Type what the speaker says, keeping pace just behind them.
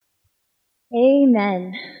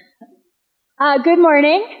Amen. Good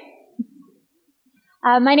morning.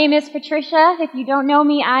 My name is Patricia. If you don't know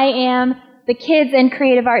me, I am the Kids and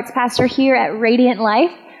Creative Arts Pastor here at Radiant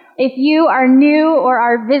Life. If you are new or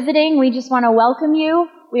are visiting, we just want to welcome you.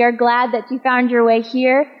 We are glad that you found your way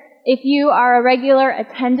here. If you are a regular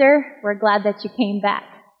attender, we're glad that you came back.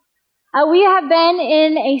 We have been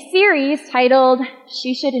in a series titled,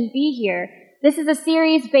 She Shouldn't Be Here. This is a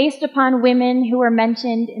series based upon women who were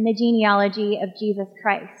mentioned in the genealogy of Jesus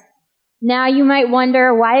Christ. Now you might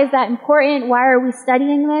wonder, why is that important? Why are we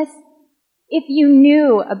studying this? If you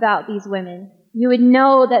knew about these women, you would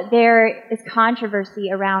know that there is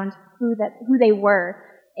controversy around who they were.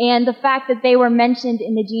 And the fact that they were mentioned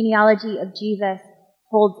in the genealogy of Jesus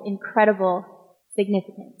holds incredible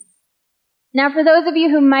significance. Now, for those of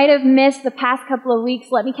you who might have missed the past couple of weeks,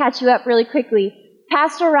 let me catch you up really quickly.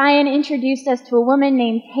 Pastor Ryan introduced us to a woman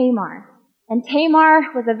named Tamar. And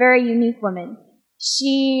Tamar was a very unique woman.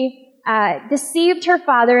 She deceived her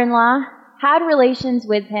father-in-law, had relations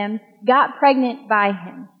with him, got pregnant by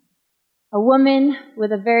him. A woman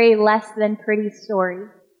with a very less than pretty story.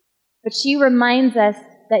 But she reminds us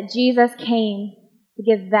that Jesus came to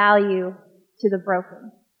give value to the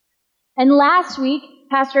broken. And last week,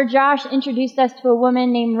 Pastor Josh introduced us to a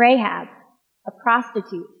woman named Rahab, a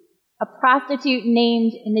prostitute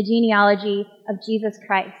named in the genealogy of Jesus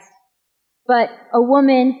Christ. But a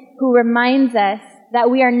woman who reminds us that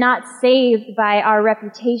we are not saved by our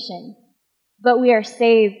reputation, but we are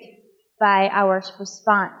saved by our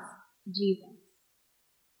response to Jesus.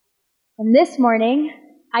 And this morning,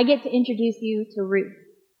 I get to introduce you to Ruth,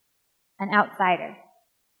 an outsider.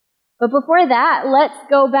 But before that, let's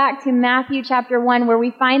go back to Matthew chapter 1, where we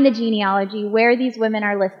find the genealogy, where these women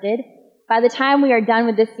are listed. By the time we are done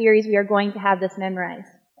with this series, we are going to have this memorized.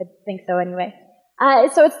 I think so anyway.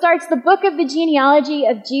 So it starts the book of the genealogy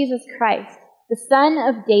of Jesus Christ, the son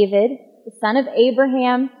of David, the son of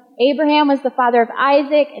Abraham. Abraham was the father of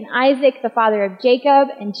Isaac, and Isaac the father of Jacob,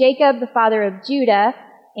 and Jacob the father of Judah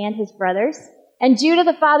and his brothers, and Judah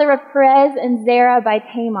the father of Perez and Zerah by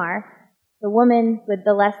Tamar, the woman with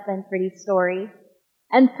the less than pretty story,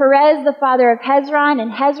 and Perez the father of Hezron,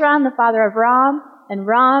 and Hezron the father of Ram, and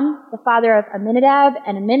Ram the father of Amminadab,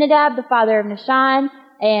 and Amminadab the father of Nahshon,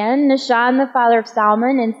 and Nahshon the father of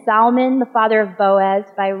Salmon, and Salmon the father of Boaz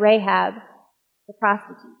by Rahab, the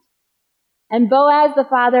prostitute. And Boaz the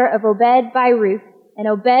father of Obed by Ruth, and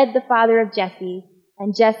Obed the father of Jesse,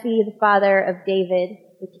 and Jesse the father of David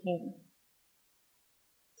the king.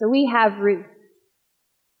 So we have Ruth,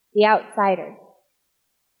 the outsider,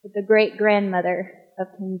 the great-grandmother of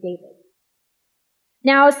King David.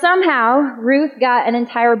 Now, somehow, Ruth got an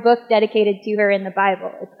entire book dedicated to her in the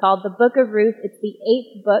Bible. It's called the Book of Ruth. It's the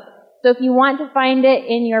 8th book. So if you want to find it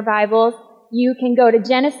in your Bibles, you can go to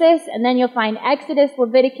Genesis, and then you'll find Exodus,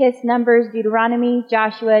 Leviticus, Numbers, Deuteronomy,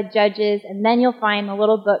 Joshua, Judges, and then you'll find the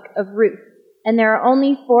little book of Ruth. And there are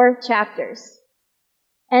only 4 chapters.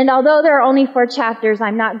 And although there are only 4 chapters,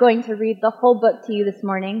 I'm not going to read the whole book to you this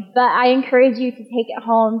morning, but I encourage you to take it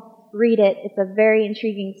home, read it. It's a very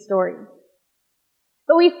intriguing story.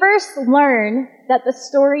 But we first learn that the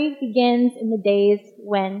story begins in the days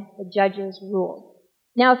when the judges ruled.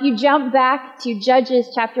 Now, if you jump back to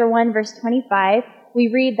Judges chapter 1, verse 25,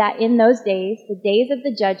 we read that in those days, the days of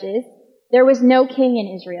the judges, there was no king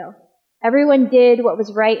in Israel. Everyone did what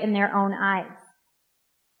was right in their own eyes.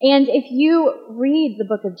 And if you read the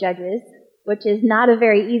book of Judges, which is not a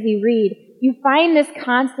very easy read, you find this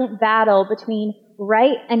constant battle between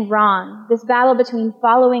right and wrong, this battle between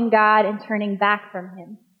following God and turning back from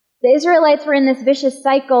Him. The Israelites were in this vicious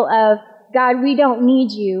cycle of, God, we don't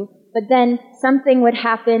need you, but then something would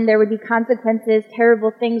happen, there would be consequences,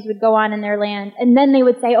 terrible things would go on in their land, and then they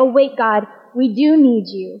would say, oh wait, God, we do need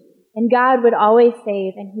you. And God would always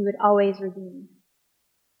save, and He would always redeem.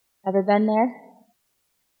 Ever been there?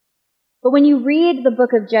 But when you read the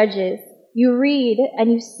book of Judges, you read and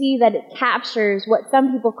you see that it captures what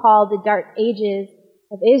some people call the dark ages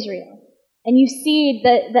of Israel. And you see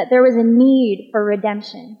that there was a need for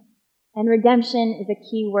redemption. And redemption is a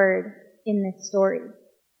key word in this story.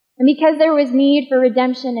 And because there was need for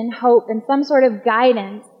redemption and hope and some sort of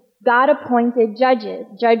guidance, God appointed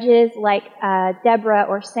judges like Deborah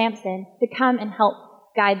or Samson, to come and help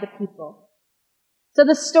guide the people. So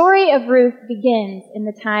the story of Ruth begins in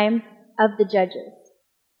the time of the judges.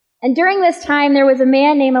 And during this time, there was a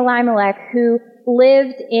man named Elimelech who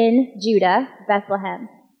lived in Judah, Bethlehem.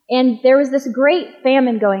 And there was this great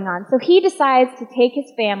famine going on. So he decides to take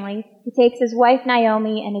his family. He takes his wife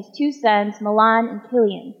Naomi and his 2 sons, Mahlon and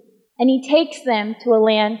Chilion. And he takes them to a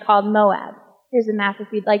land called Moab. Here's a map if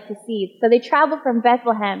you'd like to see. So they traveled from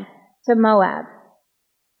Bethlehem to Moab.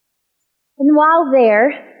 And while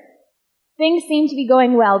there, things seem to be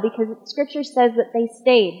going well because Scripture says that they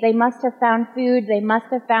stayed. They must have found food. They must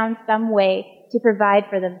have found some way to provide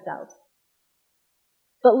for themselves.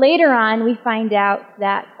 But later on, we find out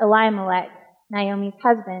that Elimelech, Naomi's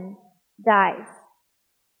husband, dies.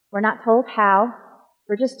 We're not told how.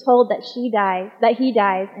 We're just told that he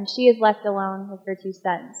dies, and she is left alone with her two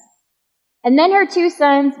sons. And then her two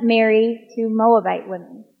sons marry two Moabite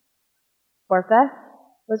women. Orpah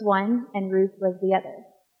was one, and Ruth was the other.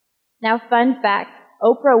 Now, fun fact,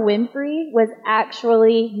 Oprah Winfrey was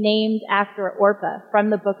actually named after Orpah from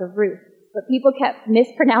the book of Ruth, but people kept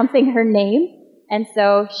mispronouncing her name, and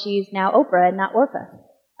so she's now Oprah and not Orpah.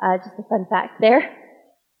 Just a fun fact there.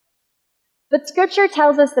 But Scripture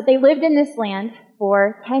tells us that they lived in this land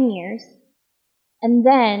for 10 years, and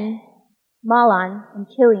then Mahlon and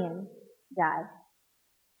Chilion died.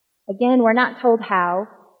 Again, we're not told how.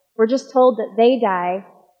 We're just told that they die,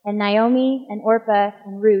 and Naomi and Orpah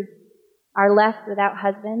and Ruth are left without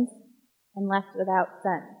husbands and left without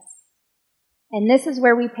sons. And this is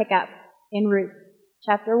where we pick up in Ruth,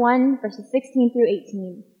 chapter 1, verses 16 through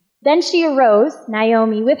 18. Then she arose,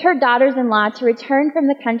 Naomi, with her daughters-in-law to return from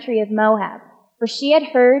the country of Moab, for she had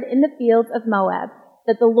heard in the fields of Moab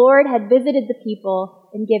that the Lord had visited the people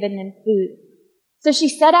and given them food. So she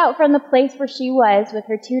set out from the place where she was with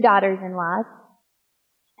her two daughters-in-law,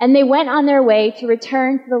 and they went on their way to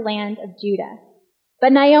return to the land of Judah.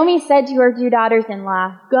 But Naomi said to her two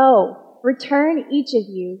daughters-in-law, "Go, return each of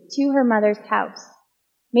you to her mother's house.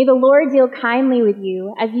 May the Lord deal kindly with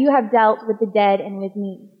you as you have dealt with the dead and with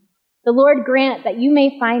me. The Lord grant that you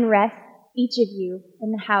may find rest, each of you,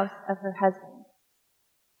 in the house of her husband."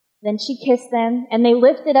 Then she kissed them, and they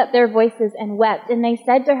lifted up their voices and wept, and they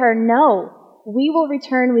said to her, "No, we will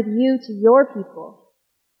return with you to your people."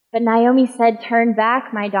 But Naomi said, "Turn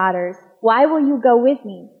back, my daughters. Why will you go with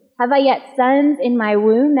me? Have I yet sons in my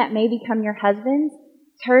womb that may become your husbands?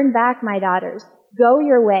 Turn back, my daughters. Go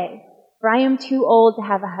your way, for I am too old to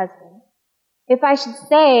have a husband. If I should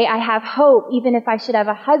say I have hope, even if I should have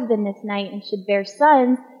a husband this night and should bear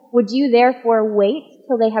sons, would you therefore wait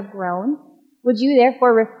till they have grown? Would you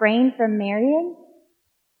therefore refrain from marrying?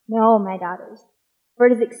 No, my daughters, for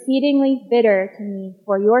it is exceedingly bitter to me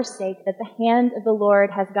for your sake that the hand of the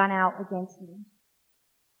Lord has gone out against me."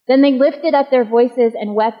 Then they lifted up their voices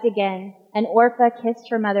and wept again, and Orpah kissed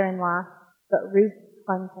her mother-in-law, but Ruth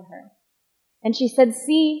clung to her. And she said,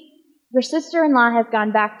 "See, your sister-in-law has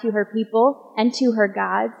gone back to her people and to her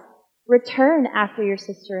gods. Return after your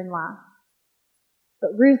sister-in-law."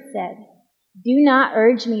 But Ruth said, "Do not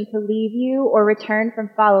urge me to leave you or return from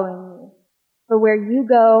following you. For where you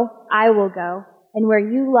go, I will go, and where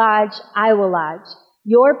you lodge, I will lodge.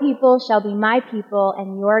 Your people shall be my people,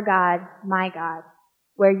 and your God, my God.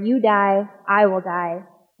 Where you die, I will die,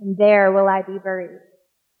 and there will I be buried.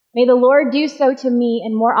 May the Lord do so to me,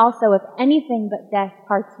 and more also, if anything but death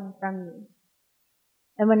parts me from you."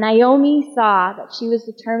 And when Naomi saw that she was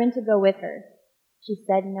determined to go with her, she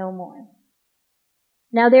said no more.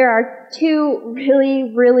 Now there are two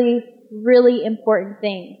really important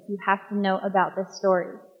things you have to know about this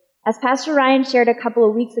story. As Pastor Ryan shared a couple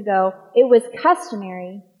of weeks ago, it was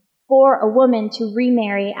customary for a woman to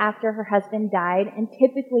remarry after her husband died, and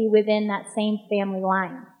typically within that same family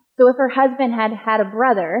line. So if her husband had had a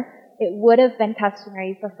brother, it would have been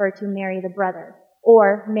customary for her to marry the brother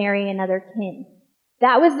or marry another kin.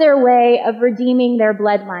 That was their way of redeeming their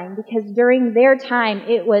bloodline, because during their time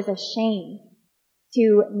it was a shame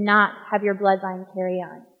to not have your bloodline carry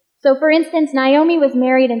on. So for instance, Naomi was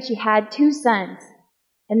married and she had two sons,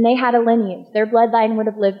 and they had a lineage. Their bloodline would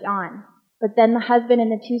have lived on. But then the husband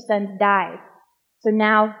and the two sons died. So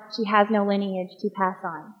now she has no lineage to pass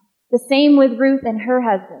on. The same with Ruth and her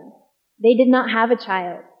husband. They did not have a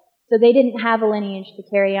child, so they didn't have a lineage to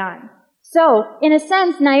carry on. So, in a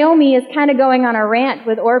sense, Naomi is kind of going on a rant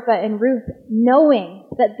with Orpah and Ruth, knowing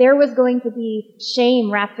that there was going to be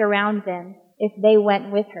shame wrapped around them if they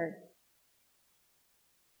went with her.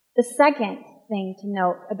 The second thing to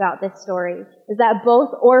note about this story is that both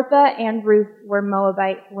Orpah and Ruth were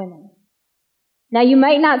Moabite women. Now, you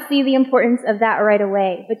might not see the importance of that right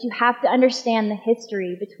away, but you have to understand the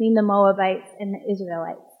history between the Moabites and the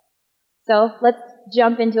Israelites. So let's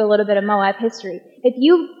jump into a little bit of Moab history. If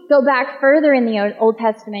you go back further in the Old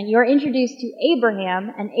Testament, you're introduced to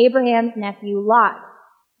Abraham and Abraham's nephew Lot.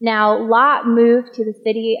 Now, Lot moved to the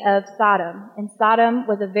city of Sodom, and Sodom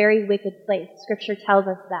was a very wicked place. Scripture tells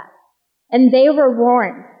us that. And they were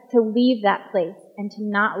warned to leave that place and to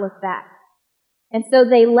not look back. And so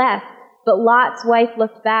they left. But Lot's wife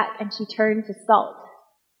looked back and she turned to salt.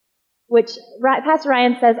 which Pastor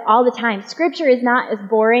Ryan says all the time, Scripture is not as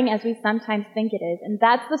boring as we sometimes think it is. And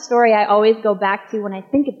that's the story I always go back to when I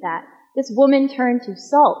think of that. This woman turned to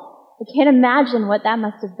salt. I can't imagine what that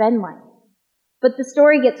must have been like. But the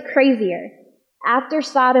story gets crazier. After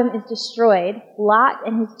Sodom is destroyed, Lot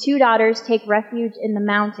and his 2 daughters take refuge in the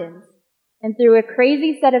mountains. And through a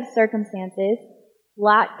crazy set of circumstances,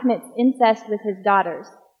 Lot commits incest with his daughters,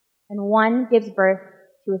 and one gives birth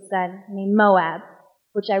to a son named Moab,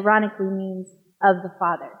 which ironically means of the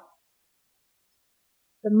father.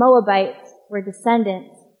 The Moabites were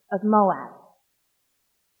descendants of Moab,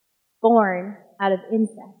 born out of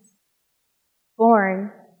incest,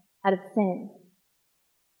 born out of sin.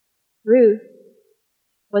 Ruth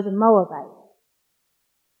was a Moabite.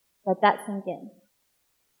 Let that sink in.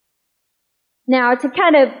 Now,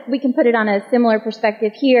 we can put it on a similar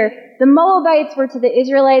perspective here. The Moabites were to the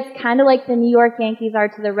Israelites kind of like the New York Yankees are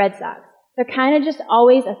to the Red Sox. They're kind of just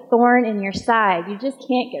always a thorn in your side. You just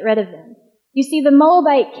can't get rid of them. You see, the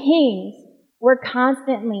Moabite kings were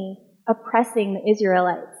constantly oppressing the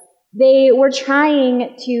Israelites. They were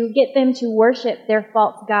trying to get them to worship their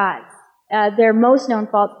false gods, their most known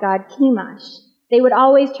false god, Chemosh. They would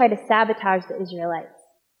always try to sabotage the Israelites.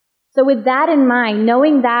 So with that in mind,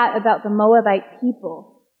 knowing that about the Moabite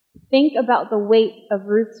people, think about the weight of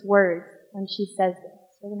Ruth's words when she says this.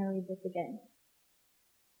 We're going to read this again.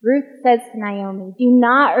 Ruth says to Naomi, "Do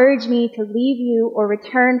not urge me to leave you or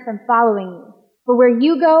return from following you. For where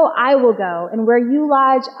you go, I will go, and where you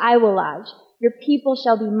lodge, I will lodge. Your people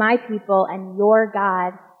shall be my people, and your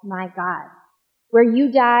God, my God. Where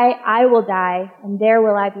you die, I will die, and there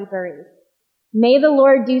will I be buried. May the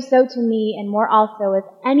Lord do so to me, and more also, if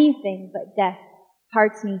anything but death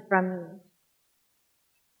parts me from you."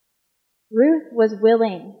 Ruth was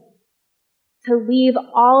willing to leave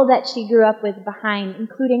all that she grew up with behind,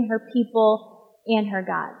 including her people and her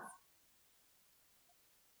gods.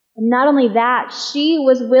 And not only that, she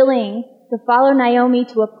was willing to follow Naomi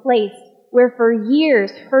to a place where for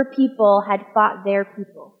years her people had fought their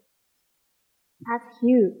people. That's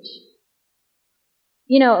huge.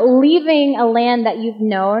 You know, leaving a land that you've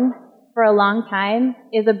known for a long time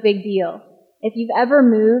is a big deal. If you've ever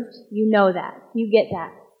moved, you know that. You get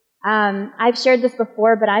that. I've shared this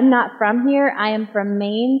before, but I'm not from here. I am from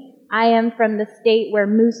Maine. I am from the state where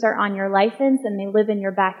moose are on your license and they live in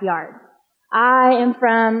your backyard. I am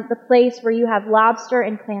from the place where you have lobster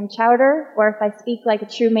and clam chowder, or if I speak like a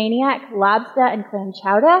true maniac, lobster and clam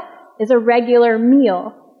chowder is a regular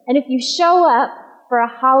meal. And if you show up for a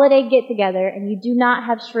holiday get-together and you do not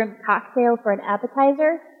have shrimp cocktail for an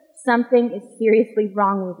appetizer, something is seriously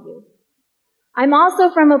wrong with you. I'm also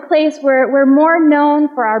from a place where we're more known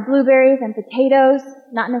for our blueberries and potatoes,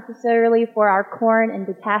 not necessarily for our corn and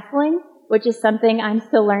detasseling, which is something I'm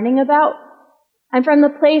still learning about. I'm from the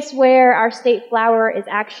place where our state flower is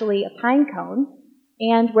actually a pine cone,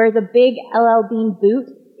 and where the big LL Bean boot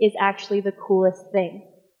is actually the coolest thing.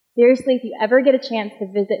 Seriously, if you ever get a chance to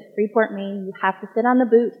visit Freeport, Maine, you have to sit on the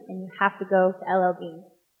boot and you have to go to LL Bean.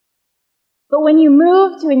 But when you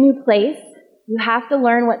move to a new place, you have to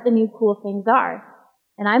learn what the new cool things are.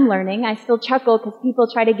 And I'm learning. I still chuckle because people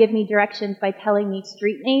try to give me directions by telling me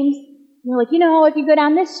street names. And they're like, if you go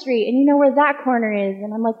down this street and you know where that corner is.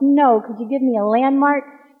 And I'm like, no, could you give me a landmark?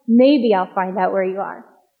 Maybe I'll find out where you are.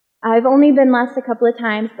 I've only been lost a couple of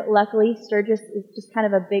times, but luckily Sturgis is just kind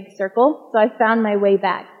of a big circle, so I found my way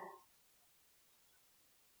back.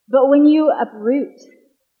 But when you uproot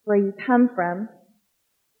where you come from,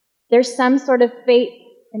 there's some sort of faith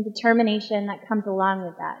and determination that comes along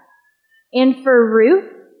with that. And for Ruth,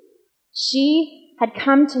 she had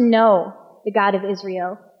come to know the God of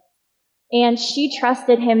Israel. And she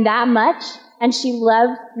trusted him that much, and she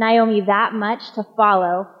loved Naomi that much to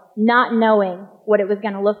follow, not knowing what it was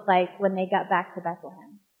going to look like when they got back to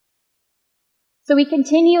Bethlehem. So we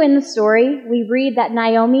continue in the story. We read that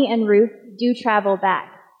Naomi and Ruth do travel back.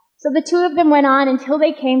 So the two of them went on until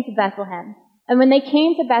they came to Bethlehem. And when they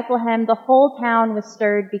came to Bethlehem, the whole town was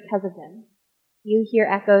stirred because of them. You hear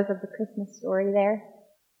echoes of the Christmas story there.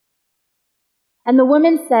 And the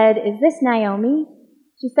woman said, "Is this Naomi?"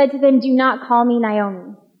 She said to them, "Do not call me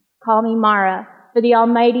Naomi. Call me Mara, for the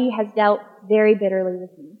Almighty has dealt very bitterly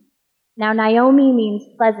with me." Now Naomi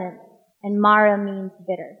means pleasant, and Mara means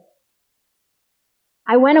bitter.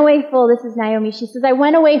 "I went away full," this is Naomi. She says, "I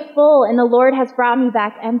went away full, and the Lord has brought me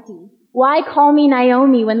back empty. Why call me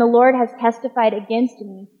Naomi when the Lord has testified against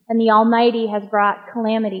me, and the Almighty has brought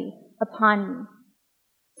calamity upon me?"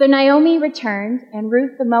 So Naomi returned, and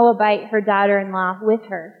Ruth the Moabite, her daughter-in-law, with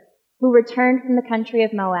her, who returned from the country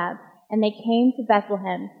of Moab, and they came to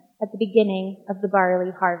Bethlehem at the beginning of the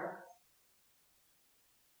barley harvest.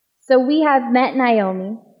 So we have met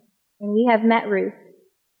Naomi, and we have met Ruth,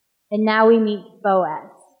 and now we meet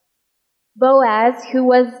Boaz. Boaz, who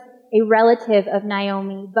was a relative of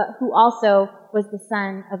Naomi, but who also was the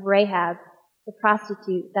son of Rahab, the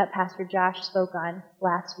prostitute that Pastor Josh spoke on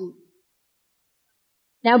last week.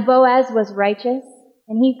 Now Boaz was righteous,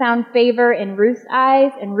 and he found favor in Ruth's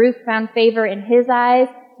eyes, and Ruth found favor in his eyes.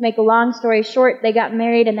 To make a long story short, they got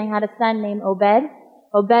married and they had a son named Obed.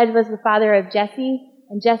 Obed was the father of Jesse,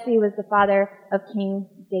 and Jesse was the father of King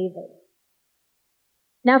David.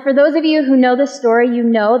 Now, for those of you who know the story, you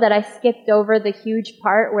know that I skipped over the huge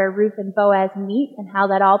part where Ruth and Boaz meet and how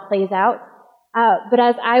that all plays out. But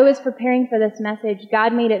as I was preparing for this message,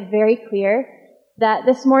 God made it very clear that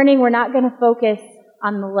this morning we're not going to focus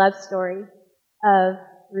on the love story of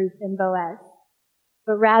Ruth and Boaz,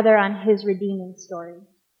 but rather on his redeeming story.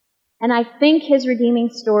 And I think his redeeming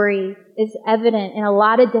story is evident in a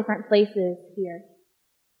lot of different places here.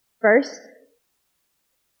 First,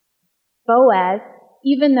 Boaz,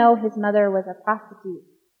 even though his mother was a prostitute,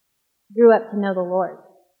 grew up to know the Lord.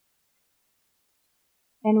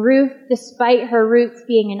 And Ruth, despite her roots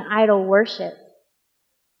being in idol worship,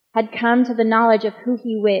 had come to the knowledge of who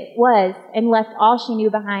he was and left all she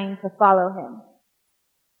knew behind to follow him.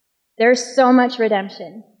 There's so much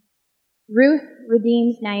redemption. Ruth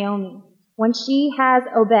redeems Naomi. When she has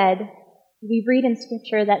Obed, we read in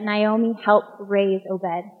Scripture that Naomi helped raise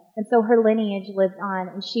Obed. And so her lineage lived on,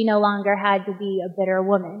 and she no longer had to be a bitter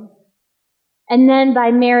woman. And then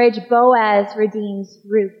by marriage, Boaz redeems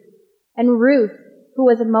Ruth. And Ruth, who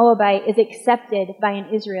was a Moabite, is accepted by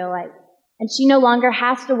an Israelite. And she no longer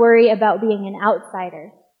has to worry about being an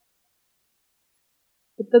outsider.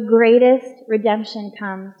 But the greatest redemption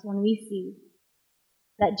comes when we see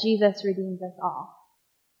that Jesus redeems us all.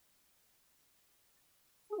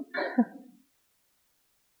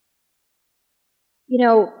 You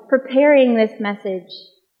know, preparing this message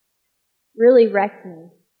really wrecked me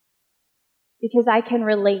because I can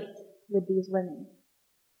relate with these women.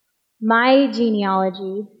 My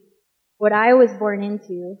genealogy, what I was born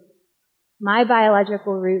into, my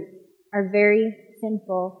biological roots are very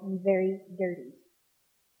sinful and very dirty.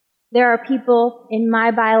 There are people in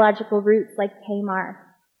my biological roots like Tamar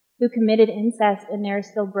who committed incest, and there is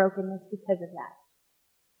still brokenness because of that.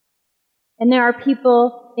 And there are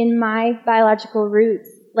people in my biological roots,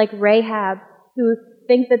 like Rahab, who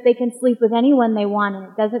think that they can sleep with anyone they want and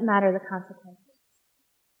it doesn't matter the consequences.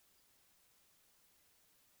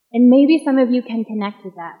 And maybe some of you can connect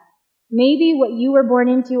with that. Maybe what you were born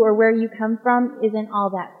into or where you come from isn't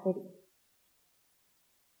all that pretty.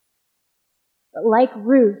 But like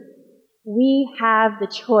Ruth, we have the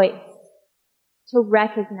choice to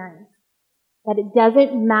recognize that it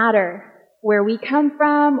doesn't matter where we come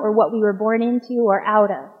from or what we were born into or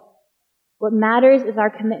out of. What matters is our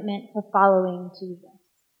commitment to following Jesus.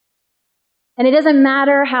 And it doesn't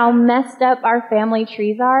matter how messed up our family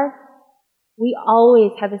trees are, we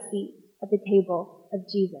always have a seat at the table of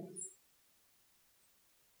Jesus.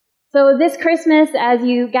 So this Christmas, as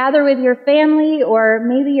you gather with your family or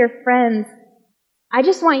maybe your friends, I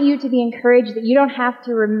just want you to be encouraged that you don't have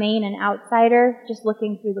to remain an outsider just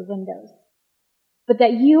looking through the windows, but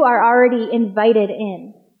that you are already invited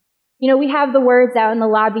in. You know, we have the words out in the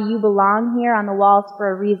lobby, "You belong here," on the walls for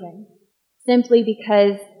a reason, simply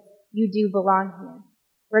because you do belong here,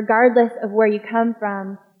 regardless of where you come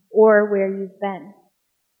from or where you've been.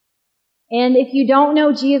 And if you don't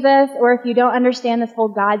know Jesus or if you don't understand this whole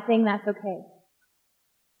God thing, that's okay.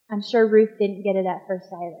 I'm sure Ruth didn't get it at first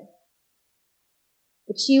either.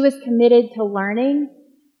 But she was committed to learning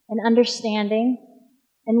and understanding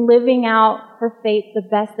and living out her faith the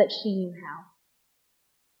best that she knew how.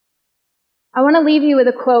 I want to leave you with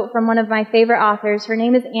a quote from one of my favorite authors. Her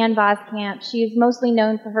name is Ann Voskamp. She is mostly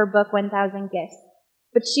known for her book, 1,000 Gifts.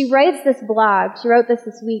 But she writes this blog. She wrote this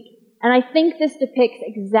week. And I think this depicts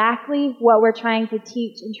exactly what we're trying to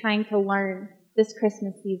teach and trying to learn this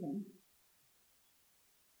Christmas season.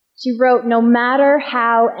 She wrote, "No matter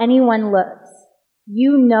how anyone looks,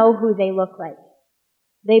 you know who they look like.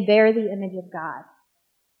 They bear the image of God.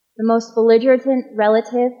 The most belligerent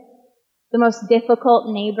relative, the most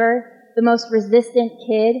difficult neighbor, the most resistant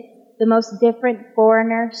kid, the most different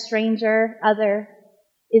foreigner, stranger, other,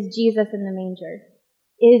 is Jesus in the manger,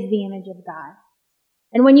 is the image of God.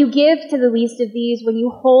 And when you give to the least of these, when you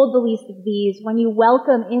hold the least of these, when you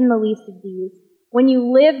welcome in the least of these, when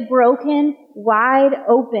you live broken, wide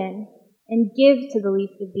open, and give to the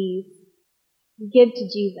least of these, you give to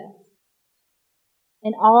Jesus.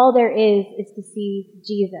 And all there is to see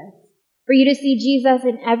Jesus. For you to see Jesus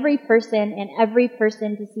in every person and every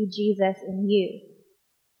person to see Jesus in you.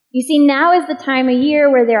 You see, now is the time of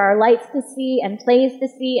year where there are lights to see and plays to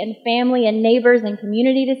see and family and neighbors and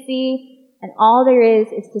community to see, and all there is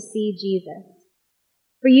to see Jesus.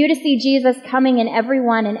 For you to see Jesus coming in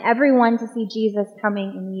everyone and everyone to see Jesus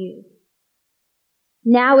coming in you.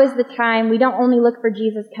 Now is the time we don't only look for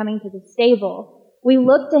Jesus coming to the stable, we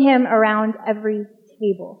look to him around every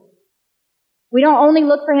table. We don't only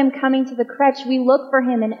look for him coming to the crèche, we look for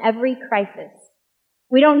him in every crisis.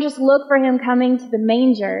 We don't just look for him coming to the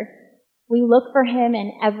manger, we look for him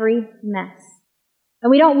in every mess. And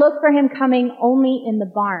we don't look for him coming only in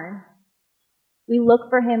the barn. We look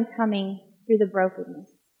for him coming through the brokenness.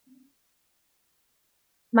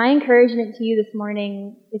 My encouragement to you this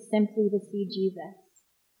morning is simply to see Jesus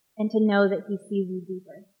and to know that he sees you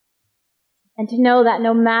deeper. And to know that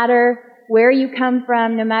no matter where you come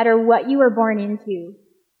from, no matter what you were born into,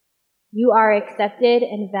 you are accepted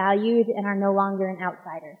and valued and are no longer an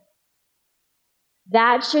outsider.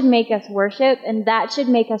 That should make us worship, and that should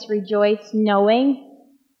make us rejoice knowing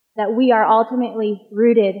that we are ultimately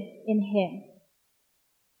rooted in him.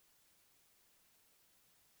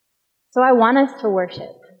 So I want us to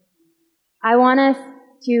worship. I want us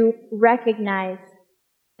to recognize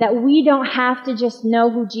that we don't have to just know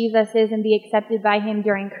who Jesus is and be accepted by him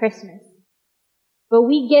during Christmas. But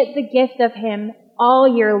we get the gift of him all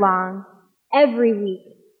year long, every week,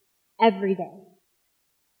 every day.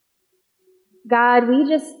 God, we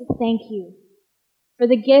just thank you for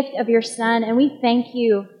the gift of your Son, and we thank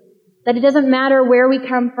you that it doesn't matter where we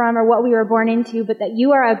come from or what we were born into, but that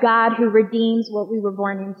you are a God who redeems what we were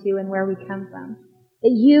born into and where we come from.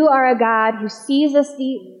 That you are a God who sees us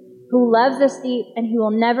deep, who loves us deep, and who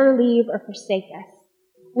will never leave or forsake us.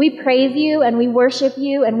 We praise you and we worship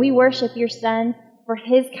you and we worship your Son for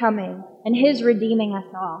his coming and his redeeming us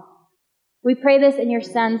all. We pray this in your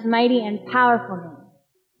Son's mighty and powerful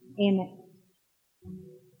name. Amen.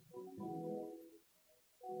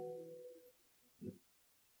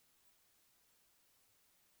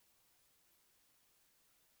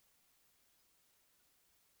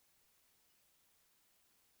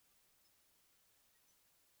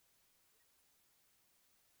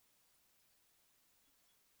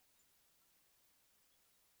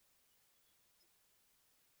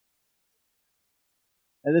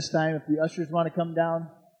 At this time, if the ushers want to come down,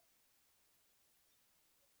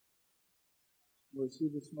 we'll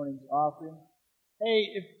receive this morning's offering. Hey,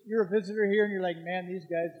 if you're a visitor here and you're like, man, these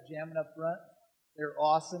guys are jamming up front, they're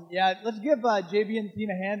awesome. Yeah, let's give JB and the team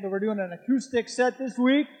a hand, but we're doing an acoustic set this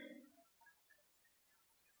week.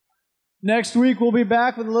 Next week, we'll be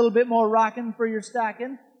back with a little bit more rocking for your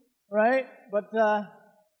stacking, right? But,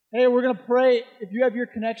 hey, we're going to pray. If you have your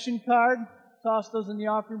connection card, toss those in the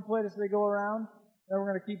offering plate as they go around. Then we're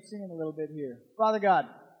going to keep singing a little bit here. Father God,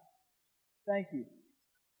 thank you.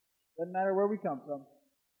 Doesn't matter where we come from.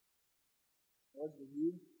 Lord, with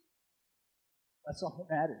you, that's all that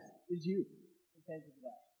matters, is you. We thank you for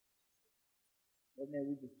that. Lord, may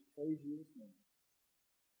we just praise you this morning.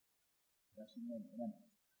 Bless your name. Amen.